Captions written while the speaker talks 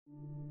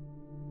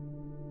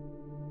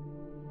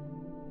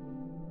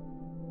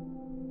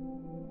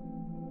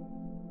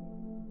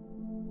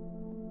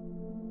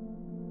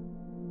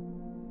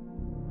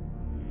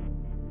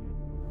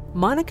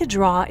Monica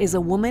Draw is a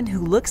woman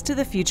who looks to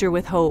the future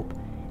with hope,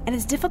 and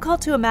it's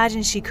difficult to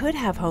imagine she could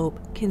have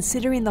hope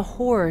considering the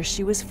horror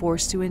she was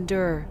forced to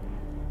endure.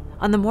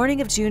 On the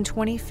morning of June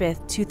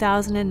 25,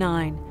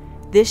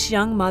 2009, this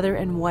young mother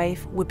and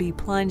wife would be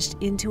plunged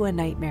into a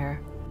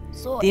nightmare.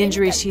 The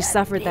injuries she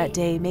suffered that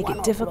day make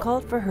it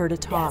difficult for her to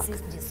talk.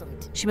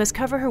 She must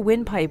cover her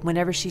windpipe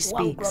whenever she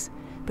speaks,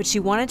 but she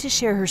wanted to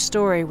share her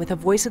story with a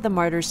Voice of the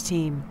Martyrs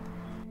team.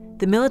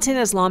 The militant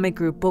Islamic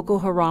group Boko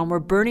Haram were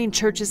burning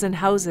churches and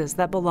houses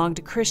that belonged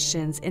to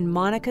Christians in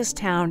Monica's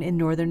town in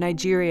northern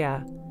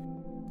Nigeria.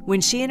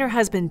 When she and her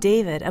husband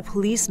David, a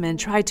policeman,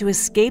 tried to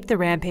escape the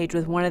rampage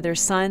with one of their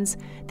sons,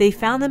 they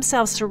found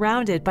themselves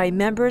surrounded by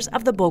members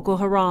of the Boko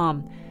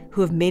Haram, who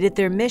have made it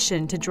their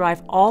mission to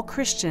drive all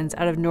Christians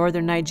out of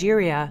northern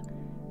Nigeria,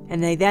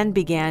 and they then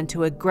began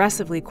to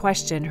aggressively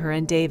question her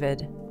and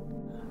David.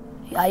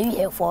 Are you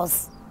Air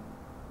Force?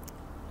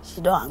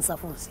 She don't answer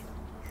for me.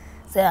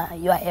 Say,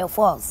 you are Air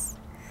Force.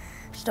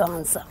 She don't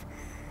answer.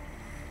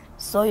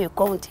 So you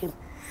come with him.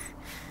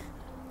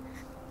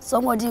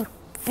 Somebody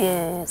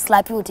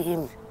slap you with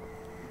him.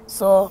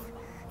 So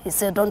he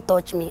said, don't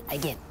touch me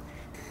again.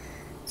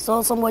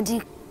 So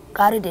somebody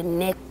carried the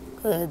neck,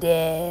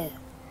 the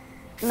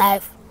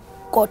knife,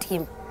 cut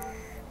him.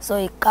 So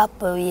he cut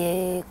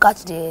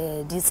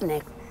this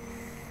neck.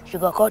 She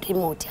got cut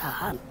him with her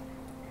hand.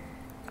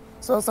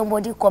 So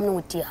somebody coming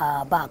with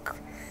her back.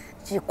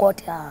 She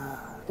cut her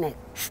neck.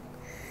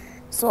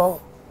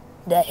 So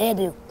the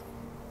head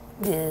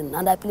in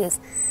another place,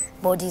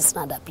 body is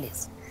another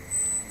place.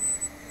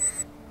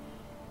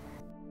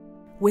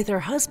 With her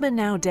husband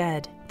now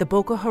dead, the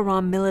Boko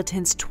Haram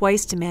militants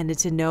twice demanded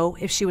to know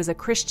if she was a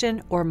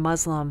Christian or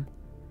Muslim.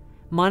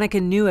 Monica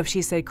knew if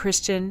she said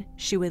Christian,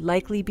 she would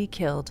likely be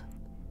killed.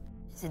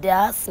 So they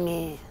asked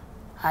me,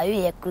 are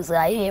you a Christian?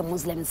 Are you a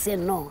Muslim? I said,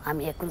 no, I'm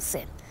a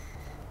Christian.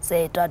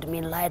 So he told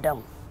me, lie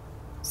down.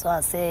 So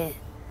I said,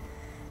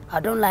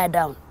 I don't lie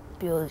down.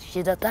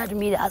 She just told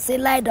me, I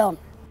said, lie down.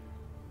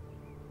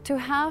 To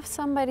have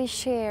somebody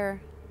share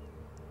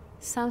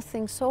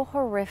something so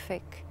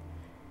horrific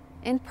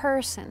in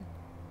person,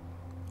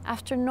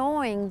 after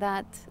knowing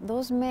that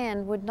those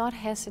men would not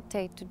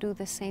hesitate to do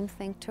the same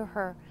thing to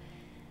her,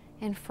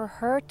 and for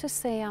her to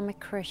say, I'm a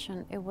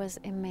Christian, it was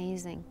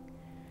amazing.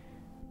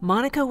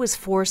 Monica was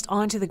forced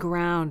onto the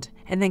ground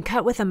and then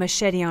cut with a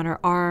machete on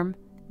her arm.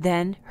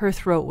 Then her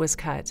throat was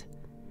cut.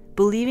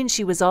 Believing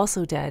she was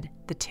also dead,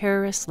 the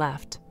terrorists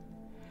left.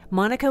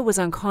 Monica was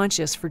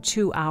unconscious for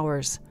 2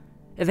 hours.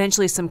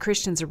 Eventually, some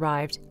Christians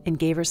arrived and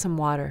gave her some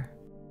water.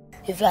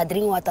 If I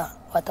drink water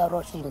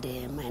rush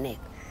in my neck.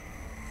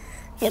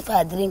 If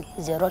I drink,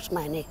 it rush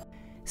my neck.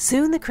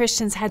 Soon the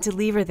Christians had to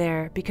leave her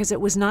there because it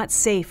was not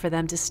safe for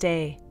them to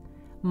stay.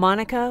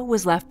 Monica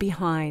was left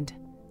behind,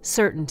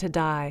 certain to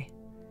die.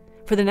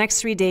 For the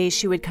next 3 days,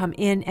 she would come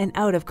in and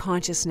out of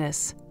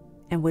consciousness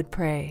and would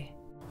pray.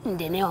 In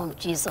the name of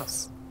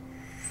Jesus,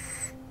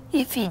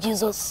 if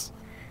Jesus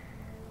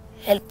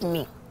help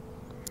me,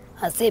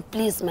 I say,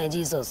 please, my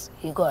Jesus,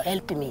 you go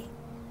help me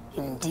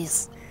in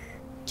this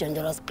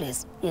dangerous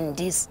place, in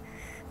this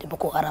the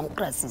Boko Haram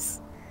crisis.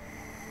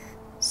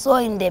 So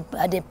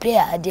at the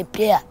prayer,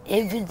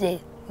 every day,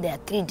 there are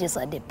 3 days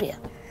at the prayer.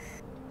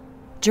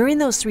 During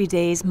those 3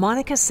 days,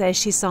 Monica says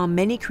she saw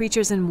many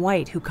creatures in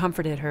white who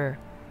comforted her,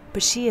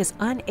 but she is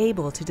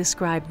unable to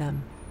describe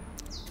them.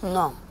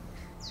 No,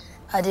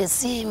 I just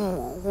see him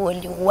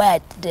only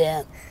white.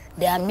 There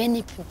are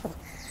many people.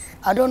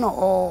 I don't know,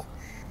 or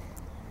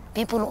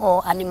people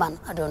or animal,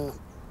 I don't know.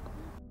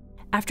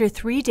 After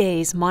 3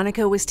 days,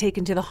 Monica was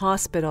taken to the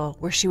hospital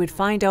where she would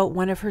find out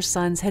one of her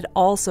sons had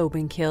also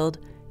been killed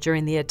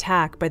during the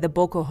attack by the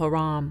Boko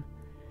Haram.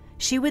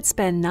 She would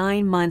spend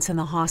 9 months in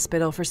the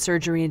hospital for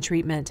surgery and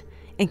treatment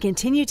and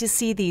continue to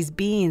see these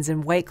beings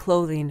in white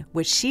clothing,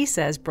 which she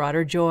says brought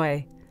her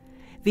joy.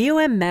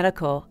 VOM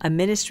Medical, a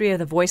ministry of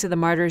the Voice of the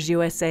Martyrs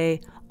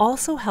USA,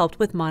 also helped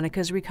with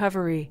Monica's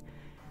recovery.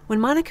 When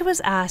Monica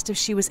was asked if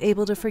she was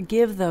able to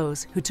forgive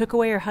those who took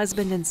away her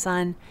husband and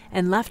son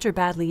and left her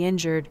badly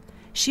injured,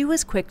 she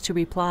was quick to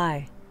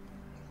reply.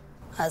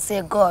 I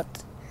say, God,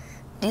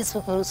 these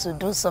people should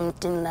do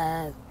something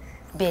bad.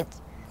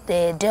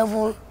 The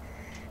devil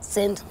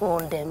sent all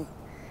them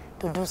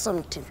to do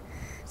something.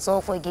 So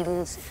forgive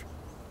me.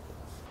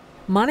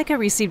 Monica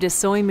received a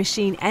sewing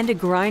machine and a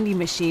grinding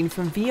machine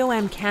from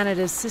VOM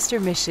Canada's sister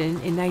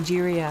mission in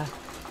Nigeria.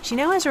 She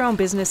now has her own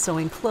business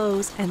sewing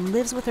clothes and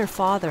lives with her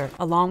father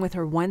along with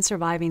her one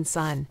surviving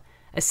son,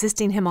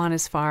 assisting him on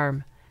his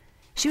farm.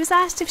 She was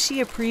asked if she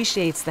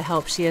appreciates the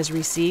help she has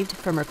received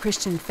from her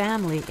Christian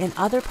family in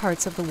other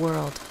parts of the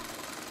world.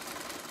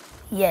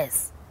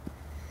 Yes,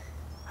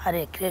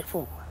 I'm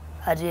grateful.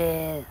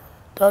 I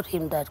told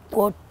him that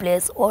God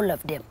bless all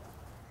of them.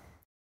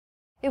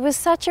 It was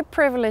such a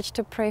privilege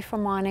to pray for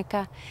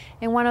Monica,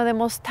 and one of the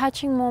most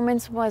touching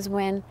moments was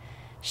when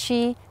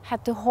she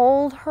had to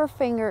hold her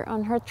finger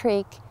on her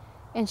trach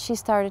and she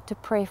started to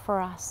pray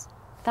for us.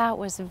 That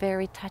was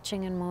very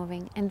touching and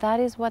moving, and that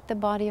is what the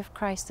body of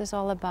Christ is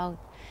all about.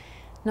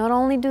 Not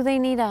only do they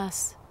need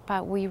us,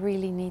 but we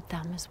really need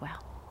them as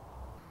well.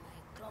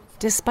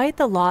 Despite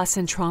the loss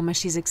and trauma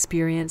she's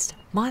experienced,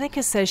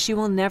 Monica says she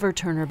will never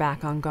turn her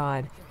back on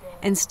God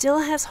and still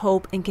has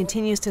hope and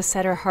continues to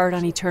set her heart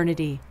on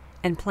eternity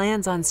and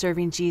plans on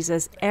serving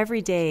Jesus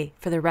every day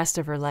for the rest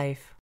of her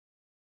life.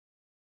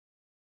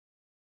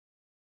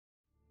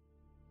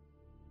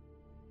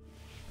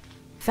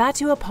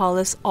 Fatu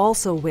Apollos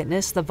also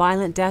witnessed the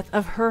violent death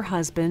of her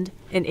husband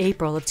in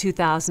April of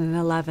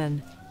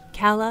 2011.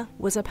 Kala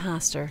was a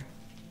pastor.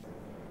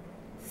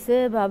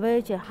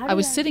 I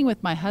was sitting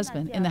with my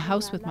husband in the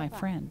house with my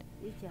friend.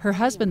 Her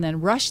husband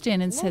then rushed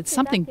in and said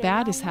something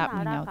bad is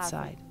happening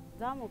outside.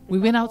 We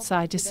went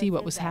outside to see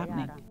what was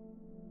happening.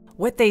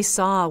 What they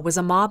saw was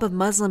a mob of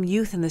Muslim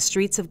youth in the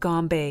streets of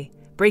Gombe,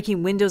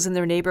 breaking windows in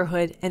their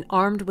neighborhood and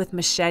armed with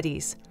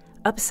machetes,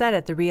 upset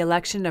at the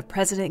re-election of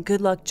President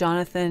Goodluck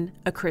Jonathan,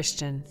 a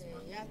Christian.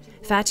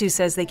 Fatu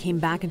says they came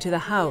back into the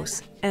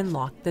house and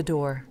locked the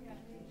door.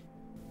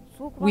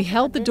 We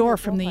held the door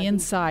from the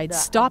inside,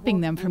 stopping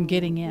them from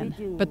getting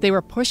in. But they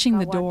were pushing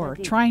the door,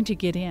 trying to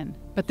get in.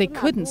 But they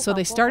couldn't, so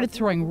they started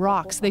throwing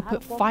rocks. They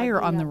put fire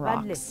on the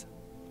rocks.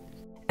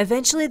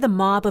 Eventually, the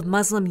mob of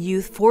Muslim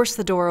youth forced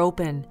the door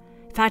open.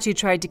 Fatu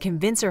tried to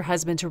convince her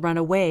husband to run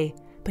away,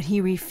 but he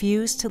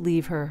refused to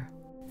leave her.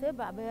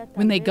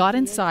 When they got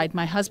inside,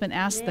 my husband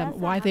asked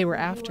them why they were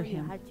after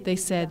him. They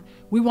said,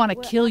 "We want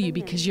to kill you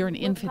because you're an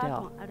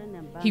infidel."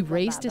 He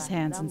raised his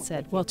hands and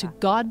said, "Well, to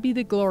God be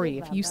the glory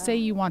if you say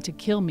you want to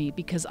kill me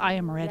because I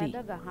am ready."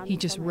 He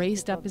just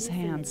raised up his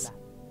hands.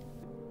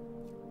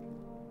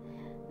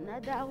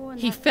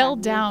 He fell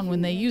down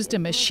when they used a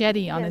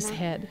machete on his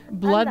head.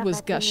 Blood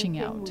was gushing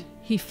out.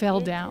 He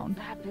fell down.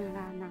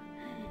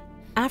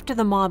 After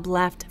the mob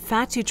left,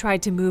 Fatu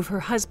tried to move her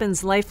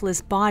husband's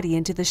lifeless body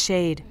into the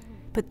shade,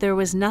 but there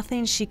was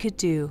nothing she could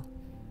do.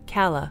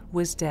 Kala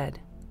was dead.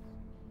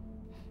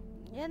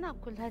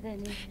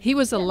 He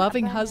was a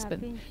loving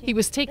husband. He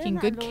was taking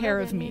good care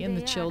of me and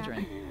the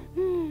children.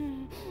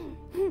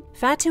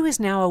 Fatu is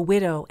now a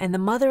widow and the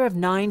mother of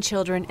 9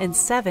 children and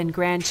 7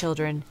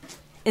 grandchildren.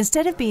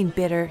 Instead of being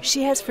bitter,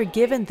 she has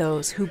forgiven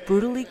those who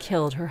brutally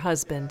killed her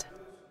husband.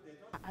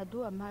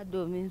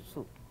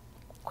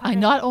 I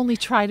not only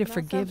try to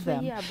forgive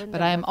them,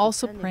 but I am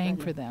also praying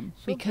for them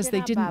because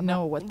they didn't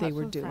know what they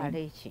were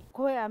doing.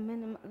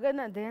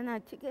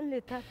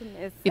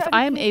 If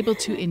I am able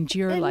to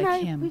endure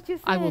like him,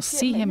 I will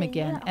see him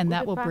again, and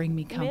that will bring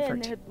me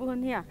comfort.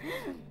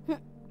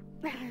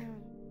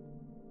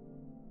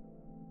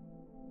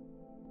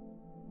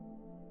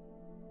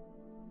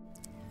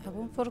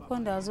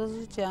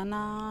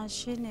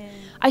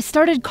 I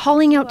started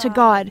calling out to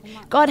God,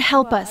 "God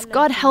help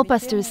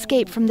us to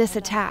escape from this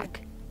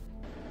attack."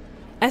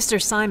 Esther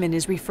Simon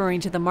is referring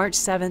to the March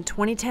 7,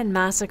 2010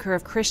 massacre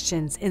of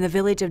Christians in the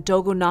village of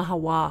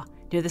Dogo-Nahawa,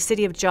 near the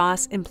city of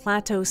Jos in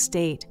Plateau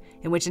State,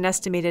 in which an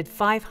estimated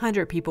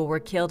 500 people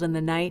were killed in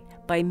the night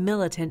by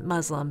militant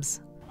Muslims.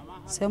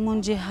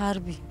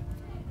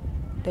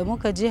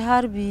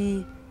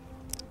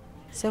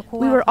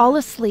 We were all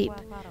asleep.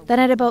 Then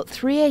at about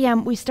 3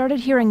 a.m. we started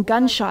hearing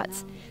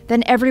gunshots.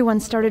 Then everyone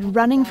started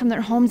running from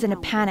their homes in a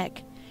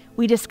panic.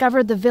 We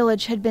discovered the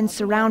village had been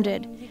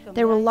surrounded.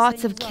 There were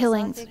lots of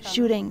killings,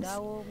 shootings.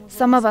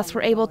 Some of us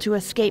were able to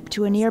escape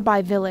to a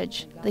nearby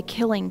village. The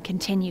killing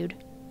continued.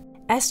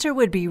 Esther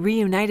would be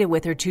reunited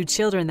with her 2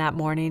 children that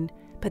morning,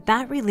 but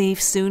that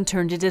relief soon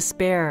turned to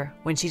despair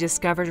when she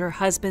discovered her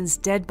husband's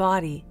dead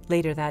body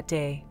later that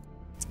day.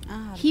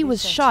 He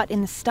was shot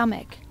in the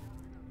stomach.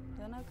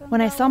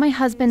 When I saw my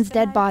husband's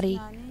dead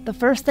body, the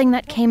first thing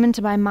that came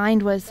into my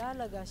mind was,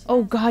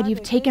 "Oh God,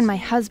 you've taken my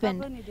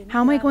husband.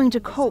 How am I going to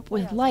cope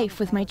with life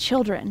with my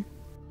children?"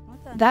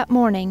 That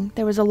morning,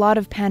 there was a lot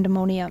of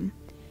pandemonium.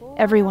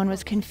 Everyone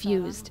was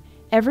confused.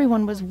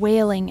 Everyone was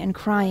wailing and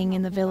crying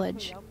in the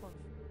village.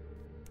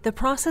 The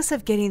process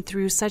of getting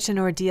through such an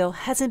ordeal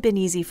hasn't been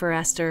easy for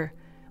Esther.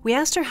 We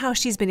asked her how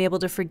she's been able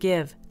to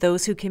forgive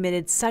those who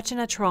committed such an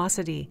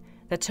atrocity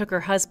that took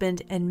her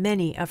husband and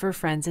many of her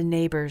friends and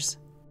neighbors.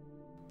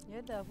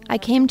 I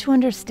came to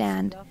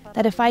understand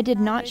that if I did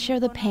not share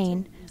the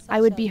pain,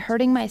 I would be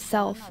hurting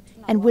myself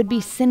and would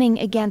be sinning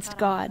against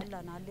God.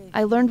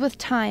 I learned with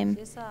time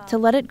to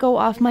let it go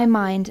off my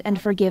mind and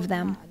forgive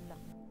them.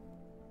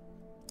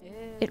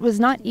 It was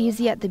not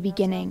easy at the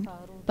beginning,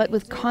 but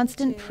with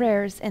constant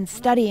prayers and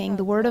studying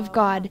the Word of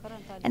God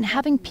and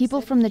having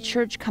people from the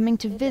church coming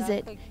to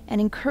visit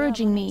and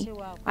encouraging me,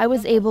 I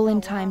was able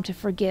in time to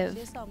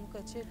forgive.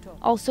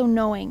 Also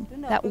knowing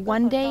that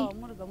one day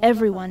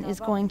everyone is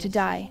going to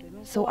die,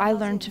 so I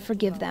learned to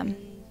forgive them.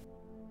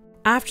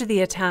 After the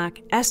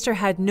attack, Esther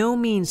had no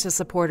means to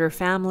support her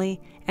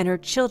family, and her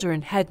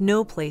children had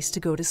no place to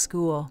go to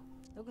school.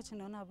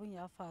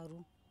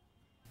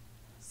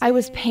 I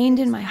was pained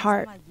in my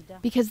heart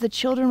because the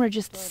children were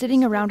just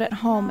sitting around at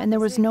home and there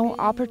was no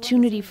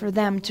opportunity for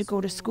them to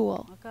go to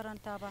school.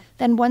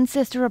 Then one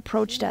sister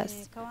approached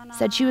us,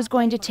 said she was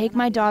going to take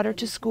my daughter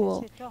to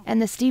school,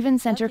 and the Stephen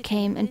Center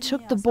came and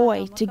took the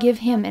boy to give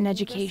him an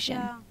education.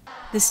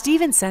 The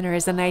Stephen Center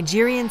is a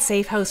Nigerian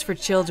safe house for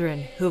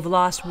children who have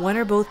lost one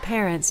or both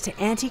parents to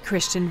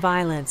anti-Christian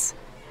violence.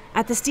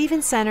 At the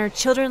Stephen Center,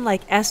 children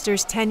like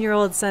Esther's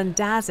 10-year-old son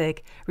Dazik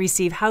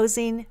receive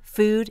housing,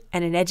 food,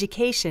 and an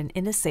education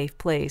in a safe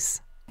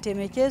place.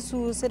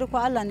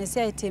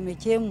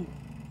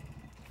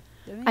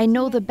 I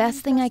know the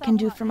best thing I can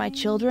do for my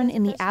children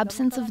in the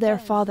absence of their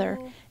father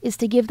is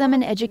to give them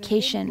an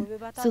education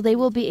so they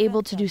will be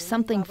able to do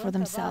something for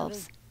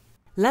themselves.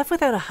 Left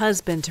without a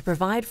husband to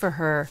provide for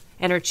her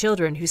and her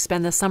children who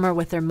spend the summer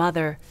with their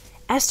mother,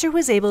 Esther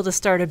was able to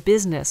start a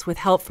business with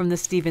help from the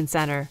Stephen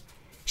Center.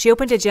 She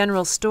opened a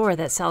general store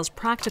that sells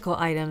practical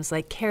items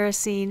like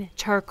kerosene,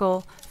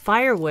 charcoal,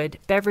 firewood,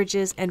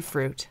 beverages, and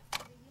fruit.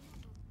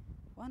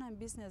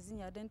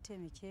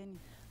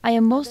 I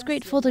am most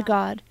grateful to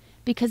God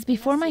because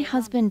before my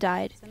husband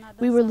died,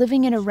 we were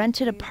living in a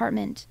rented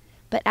apartment,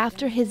 but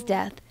after his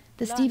death,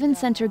 the Stephen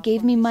Center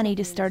gave me money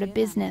to start a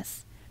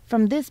business.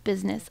 From this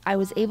business, I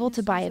was able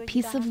to buy a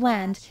piece of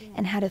land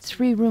and had a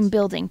 3-room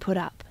building put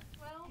up.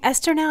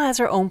 Esther now has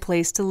her own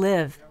place to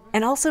live,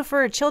 and also for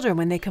her children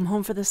when they come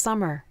home for the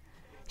summer.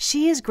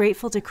 She is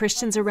grateful to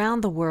Christians around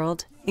the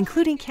world,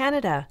 including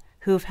Canada,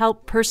 who have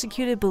helped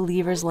persecuted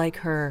believers like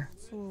her.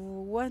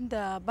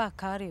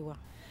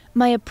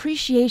 My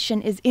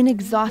appreciation is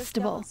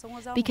inexhaustible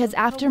because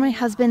after my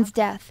husband's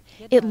death,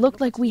 it looked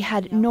like we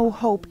had no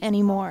hope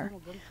anymore.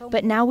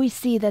 But now we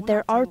see that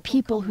there are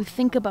people who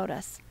think about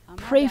us,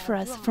 pray for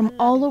us from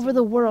all over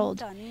the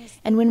world.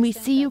 And when we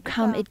see you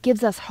come, it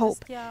gives us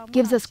hope,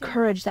 gives us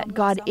courage that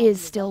God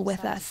is still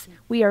with us.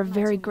 We are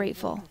very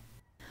grateful.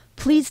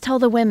 Please tell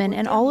the women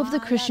and all of the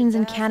Christians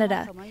in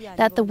Canada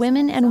that the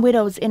women and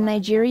widows in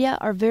Nigeria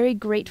are very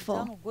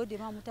grateful.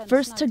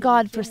 First to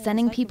God for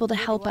sending people to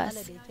help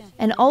us,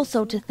 and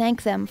also to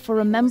thank them for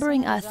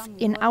remembering us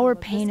in our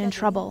pain and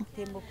trouble.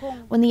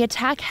 When the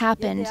attack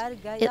happened,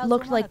 it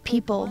looked like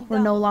people were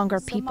no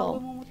longer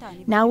people.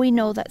 Now we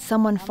know that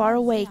someone far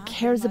away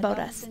cares about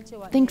us,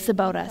 thinks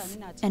about us,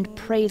 and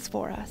prays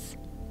for us.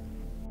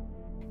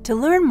 To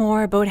learn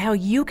more about how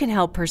you can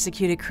help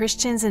persecuted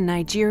Christians in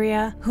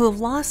Nigeria who have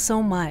lost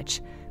so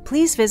much,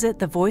 please visit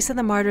the Voice of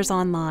the Martyrs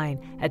online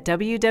at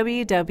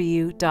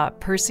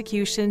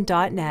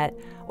www.persecution.net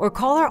or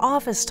call our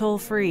office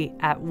toll-free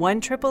at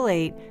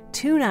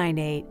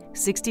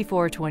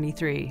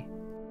 1-888-298-6423.